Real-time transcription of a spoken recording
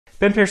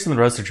Ben Pierce from the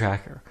Roadster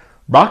Tracker.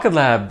 Rocket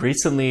Lab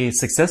recently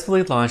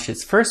successfully launched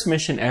its first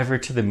mission ever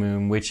to the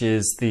moon, which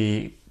is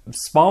the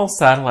small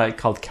satellite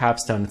called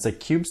Capstone. It's a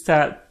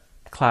CubeSat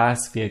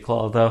class vehicle,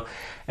 although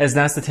as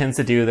NASA tends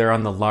to do, they're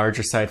on the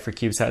larger side for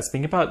CubeSats,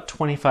 being about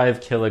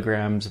 25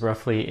 kilograms,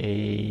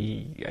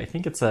 roughly I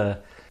think it's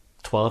a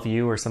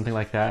 12U or something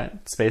like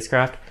that,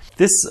 spacecraft.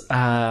 This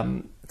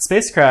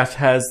spacecraft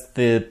has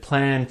the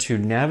plan to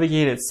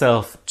navigate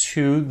itself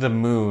to the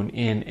moon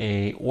in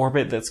a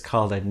orbit that's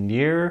called a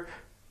near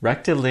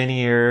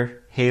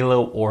rectilinear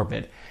halo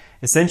orbit.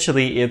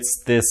 Essentially,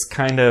 it's this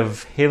kind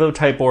of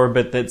halo-type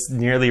orbit that's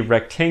nearly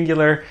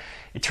rectangular.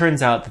 It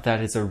turns out that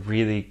that is a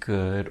really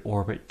good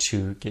orbit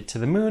to get to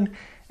the moon,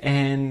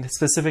 and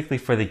specifically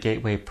for the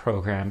Gateway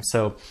program.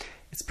 So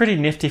it's pretty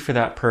nifty for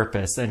that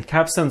purpose, and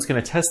Capstone's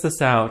going to test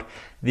this out.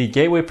 The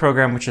Gateway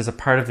program, which is a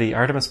part of the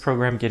Artemis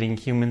program getting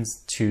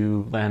humans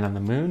to land on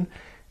the moon,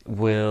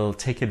 will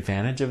take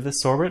advantage of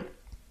this orbit.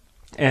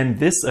 And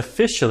this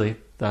officially,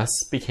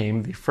 thus,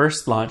 became the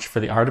first launch for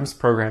the Artemis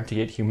program to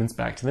get humans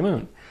back to the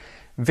moon.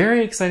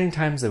 Very exciting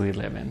times that we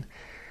live in.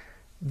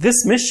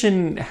 This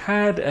mission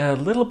had a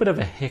little bit of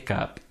a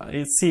hiccup.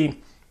 You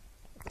see,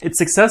 it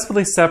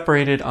successfully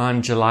separated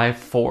on July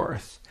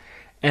 4th.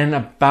 And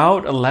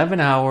about 11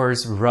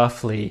 hours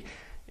roughly,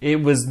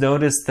 it was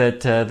noticed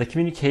that the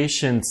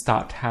communication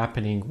stopped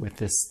happening with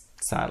this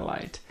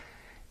satellite.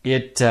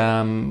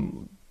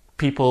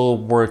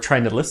 People were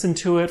trying to listen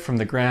to it from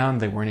the ground.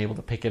 They weren't able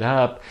to pick it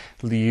up.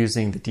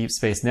 Using the Deep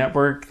Space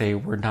Network, they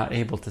were not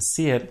able to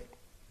see it.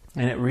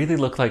 And it really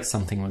looked like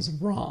something was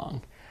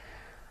wrong.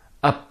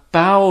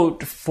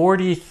 About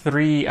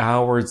 43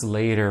 hours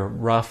later,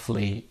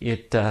 roughly,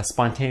 it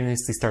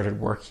spontaneously started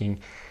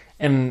working.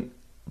 And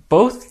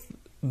both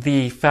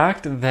the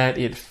fact that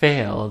it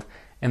failed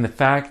and the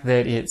fact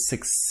that it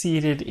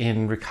succeeded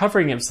in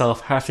recovering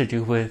itself have to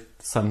do with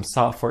some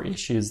software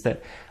issues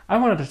that I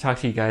wanted to talk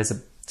to you guys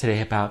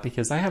today about,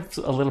 because I have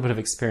a little bit of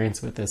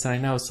experience with this, and I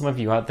know some of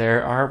you out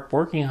there are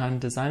working on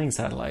designing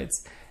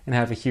satellites and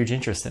have a huge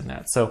interest in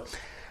that. So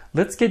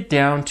let's get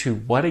down to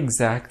what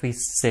exactly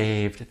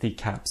saved the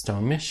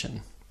Capstone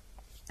mission.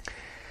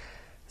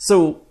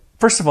 So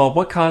first of all,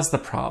 what caused the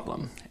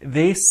problem?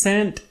 They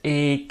sent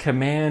a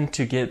command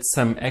to get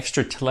some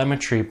extra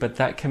telemetry, but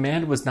that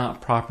command was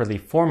not properly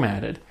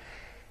formatted.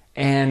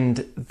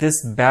 And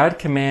this bad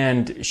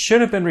command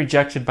should have been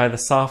rejected by the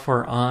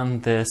software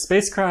on the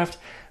spacecraft,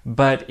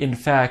 but in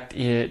fact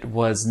it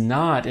was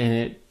not, and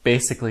it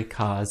basically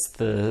caused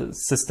the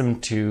system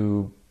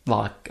to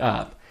lock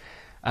up.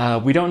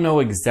 We don't know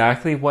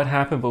exactly what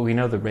happened, but we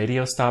know the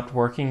radio stopped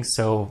working,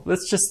 so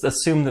let's just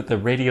assume that the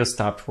radio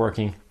stopped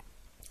working,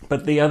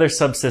 but the other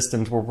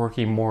subsystems were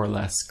working more or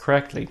less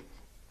correctly.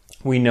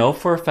 We know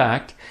for a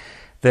fact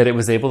that it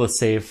was able to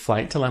save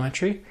flight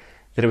telemetry,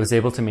 that it was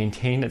able to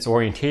maintain its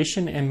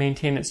orientation and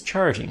maintain its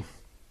charging.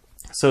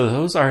 So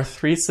those are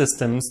three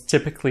systems,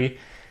 typically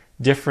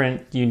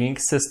different, unique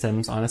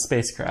systems on a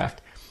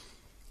spacecraft.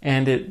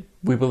 And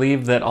we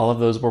believe that all of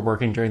those were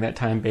working during that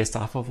time based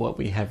off of what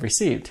we have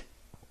received.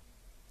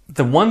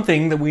 The one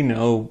thing that we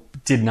know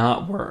did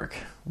not work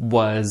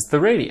was the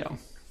radio.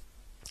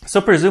 So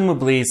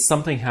presumably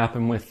something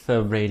happened with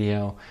the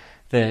radio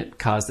that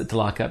caused it to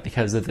lock up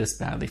because of this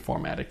badly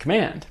formatted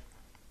command.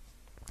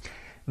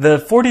 The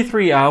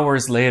 43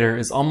 hours later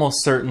is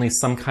almost certainly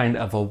some kind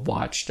of a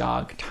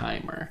watchdog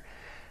timer.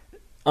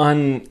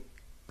 On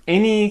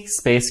any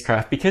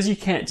spacecraft, because you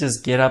can't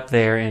just get up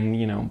there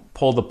and,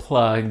 pull the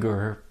plug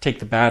or take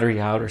the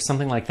battery out or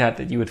something like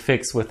that you would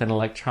fix with an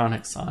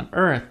electronics on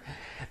Earth,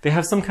 they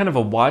have some kind of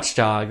a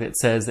watchdog that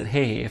says that,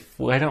 hey, if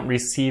I don't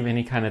receive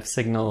any kind of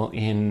signal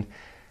in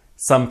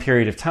some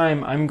period of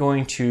time, I'm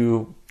going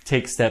to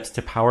take steps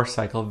to power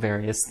cycle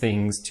various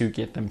things to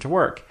get them to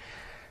work.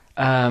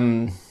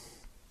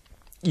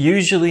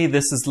 Usually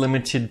this is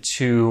limited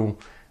to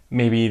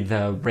maybe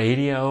the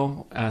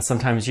radio.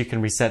 Sometimes you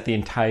can reset the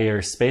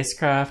entire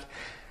spacecraft.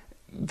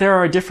 There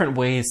are different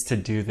ways to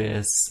do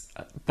this,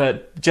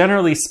 but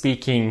generally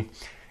speaking,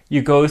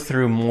 you go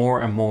through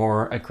more and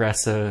more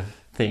aggressive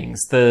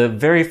things. The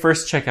very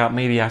first checkout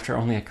may be after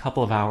only a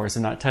couple of hours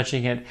and not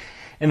touching it,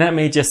 and that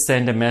may just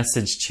send a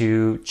message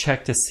to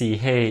check to see,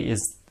 hey,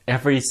 is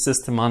every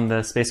system on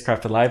the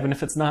spacecraft alive? And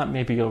if it's not,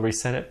 maybe you'll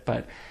reset it,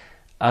 but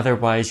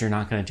otherwise you're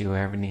not going to do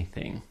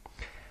anything.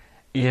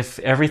 If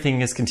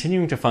everything is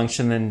continuing to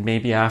function, then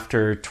maybe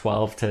after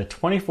 12 to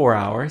 24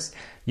 hours,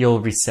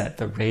 you'll reset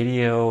the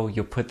radio,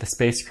 you'll put the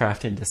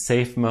spacecraft into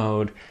safe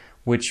mode,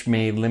 which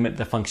may limit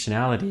the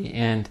functionality.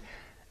 And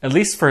at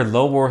least for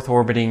low Earth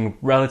orbiting,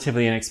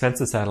 relatively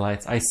inexpensive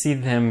satellites, I see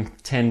them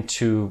tend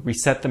to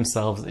reset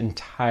themselves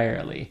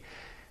entirely,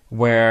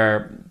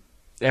 where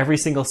every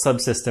single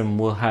subsystem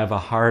will have a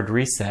hard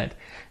reset,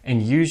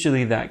 and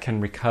usually that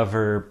can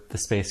recover the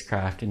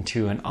spacecraft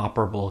into an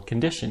operable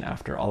condition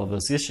after all of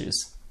those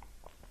issues.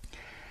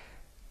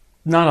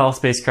 Not all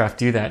spacecraft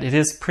do that. It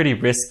is pretty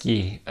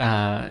risky.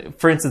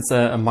 For instance,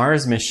 a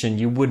Mars mission,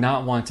 you would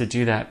not want to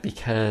do that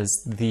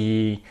because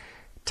the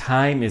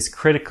time is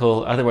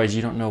critical, otherwise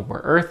you don't know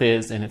where Earth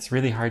is, and it's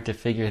really hard to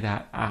figure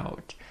that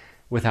out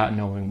without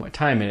knowing what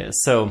time it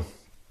is. So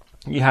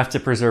you have to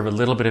preserve a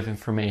little bit of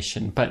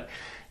information, but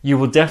you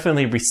will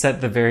definitely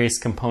reset the various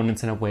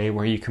components in a way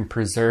where you can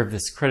preserve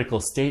this critical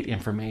state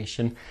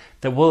information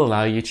that will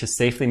allow you to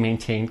safely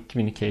maintain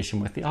communication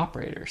with the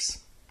operators.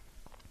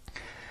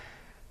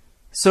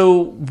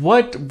 So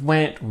what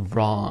went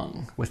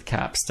wrong with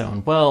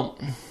Capstone? Well,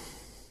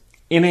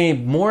 in a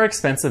more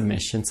expensive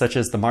mission, such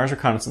as the Mars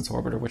Reconnaissance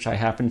Orbiter, which I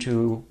happened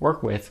to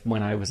work with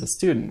when I was a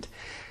student,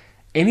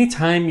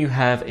 anytime you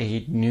have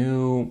a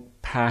new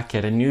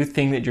packet, a new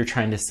thing that you're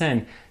trying to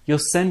send, you'll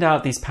send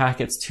out these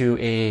packets to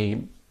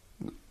a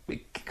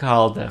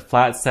called a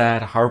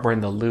FlatSat, hardware in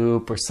the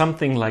loop, or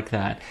something like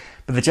that.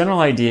 But the general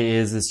idea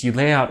is you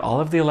lay out all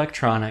of the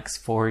electronics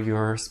for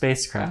your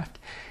spacecraft,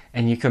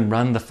 and you can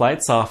run the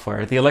flight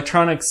software. The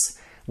electronics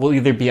will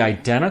either be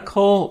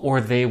identical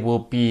or they will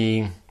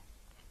be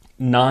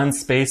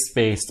non-space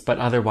based, but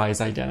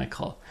otherwise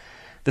identical.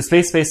 The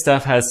space-based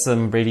stuff has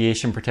some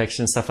radiation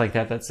protection, stuff like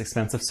that, that's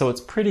expensive. So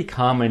it's pretty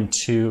common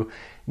to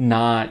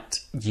not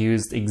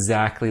use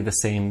exactly the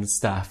same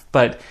stuff.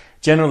 But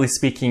generally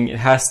speaking, it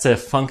has to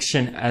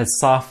function as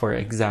software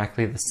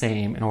exactly the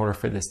same in order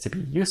for this to be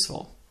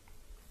useful.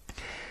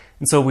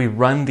 And so we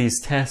run these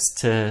tests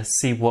to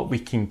see what we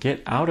can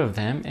get out of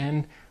them,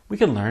 and we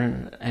can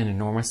learn an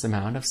enormous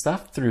amount of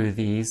stuff through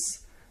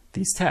these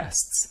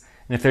tests.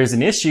 And if there's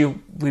an issue,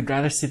 we'd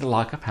rather see the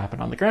lockup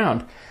happen on the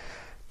ground.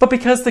 But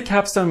because the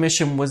Capstone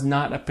mission was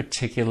not a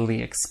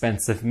particularly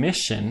expensive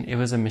mission, it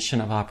was a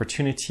mission of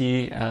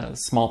opportunity, a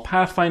small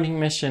pathfinding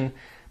mission,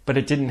 but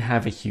it didn't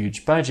have a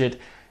huge budget.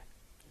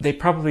 They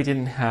probably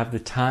didn't have the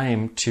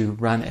time to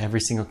run every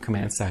single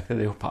command stack that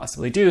they would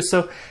possibly do,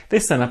 so they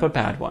sent up a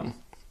bad one.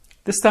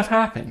 This stuff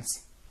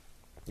happens.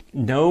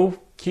 No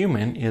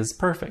human is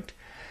perfect,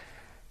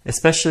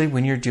 especially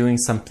when you're doing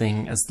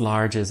something as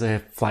large as a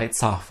flight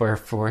software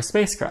for a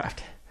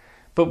spacecraft.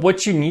 But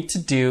what you need to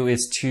do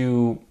is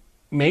to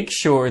make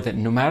sure that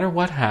no matter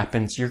what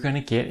happens, you're going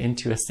to get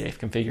into a safe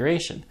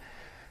configuration.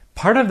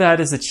 Part of that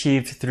is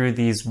achieved through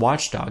these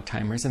watchdog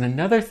timers, and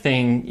another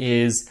thing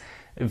is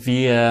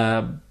there's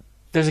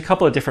a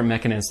couple of different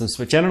mechanisms,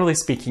 but generally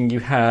speaking,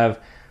 you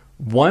have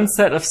one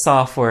set of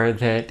software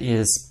that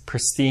is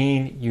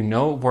pristine, you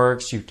know it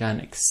works, you've done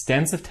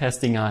extensive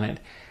testing on it,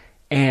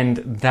 and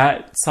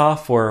that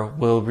software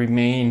will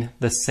remain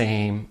the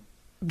same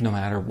no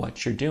matter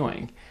what you're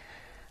doing.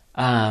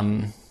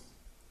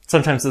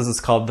 Sometimes this is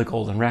called the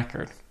golden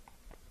record.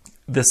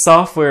 The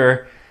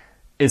software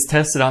is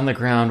tested on the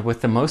ground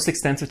with the most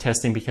extensive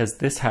testing because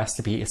this has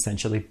to be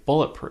essentially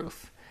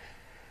bulletproof.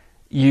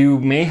 You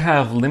may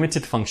have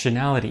limited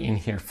functionality in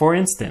here. For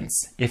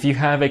instance, if you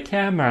have a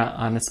camera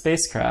on a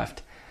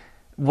spacecraft,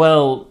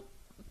 well,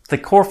 the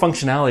core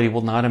functionality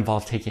will not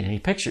involve taking any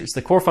pictures.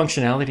 The core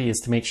functionality is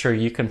to make sure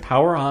you can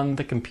power on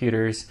the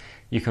computers,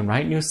 you can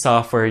write new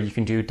software, you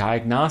can do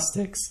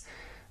diagnostics,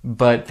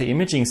 but the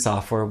imaging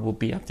software will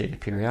be updated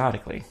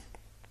periodically.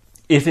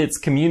 If it's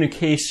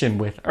communication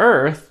with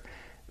Earth,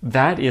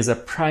 that is a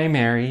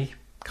primary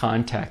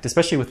contact,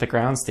 especially with the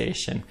ground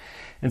station.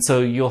 And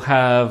so you'll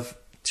have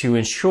to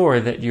ensure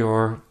that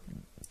your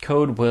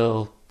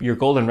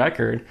golden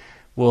record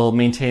will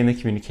maintain the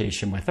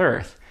communication with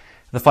Earth.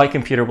 The flight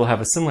computer will have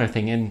a similar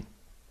thing, and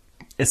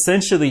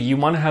essentially you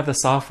want to have the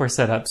software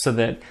set up so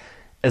that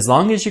as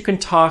long as you can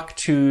talk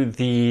to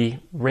the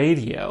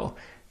radio,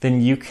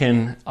 then you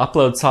can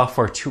upload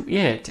software to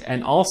it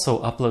and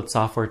also upload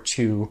software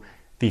to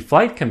the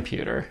flight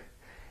computer,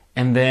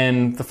 and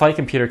then the flight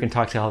computer can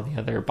talk to all the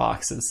other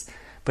boxes.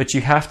 But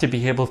you have to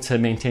be able to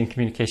maintain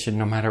communication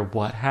no matter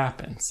what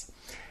happens.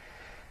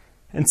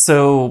 And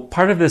so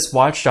part of this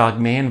watchdog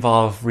may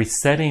involve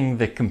resetting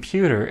the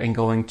computer and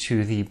going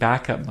to the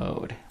backup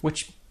mode,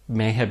 which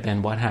may have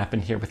been what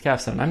happened here with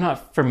Capstone. I'm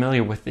not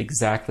familiar with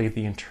exactly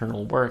the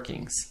internal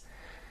workings.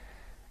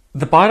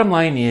 The bottom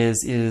line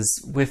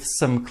is with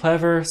some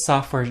clever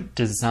software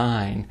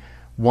design,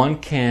 one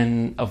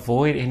can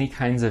avoid any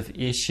kinds of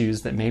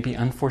issues that may be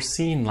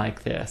unforeseen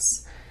like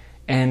this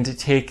and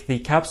take the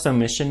Capstone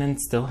mission and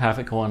still have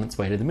it go on its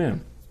way to the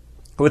moon.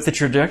 With the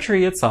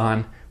trajectory it's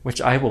on, which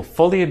I will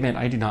fully admit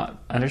I do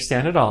not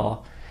understand at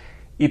all,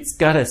 it's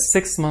got a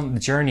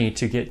 6-month journey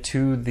to get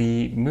to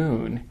the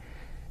moon.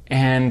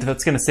 And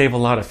that's going to save a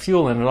lot of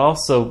fuel, and it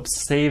also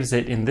saves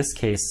it, in this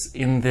case,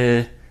 in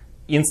the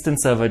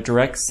instance of a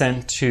direct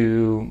sent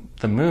to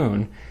the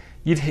moon,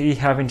 you'd be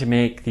having to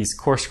make these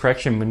course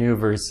correction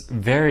maneuvers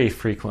very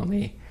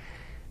frequently.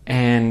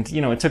 And,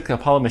 it took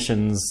Apollo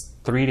missions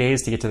 3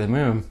 days to get to the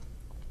moon.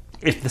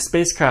 If the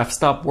spacecraft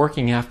stopped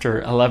working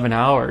after 11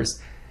 hours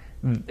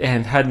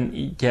and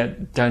hadn't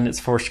yet done its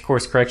first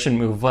course correction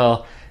move,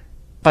 well,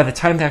 by the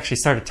time they actually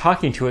started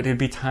talking to it, it'd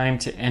be time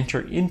to enter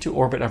into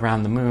orbit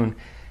around the moon.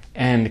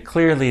 And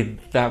clearly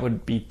that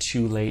would be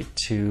too late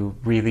to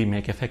really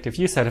make effective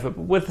use out of it.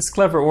 But with this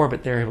clever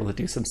orbit, they're able to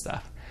do some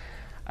stuff.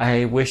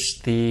 I wish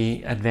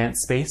the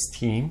advanced space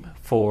team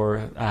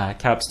for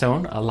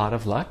Capstone a lot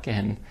of luck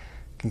and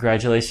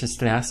congratulations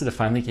to NASA to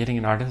finally getting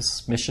an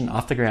Artemis mission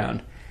off the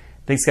ground.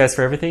 Thanks guys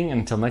for everything,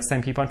 and until next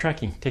time, keep on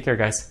tracking. Take care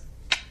guys.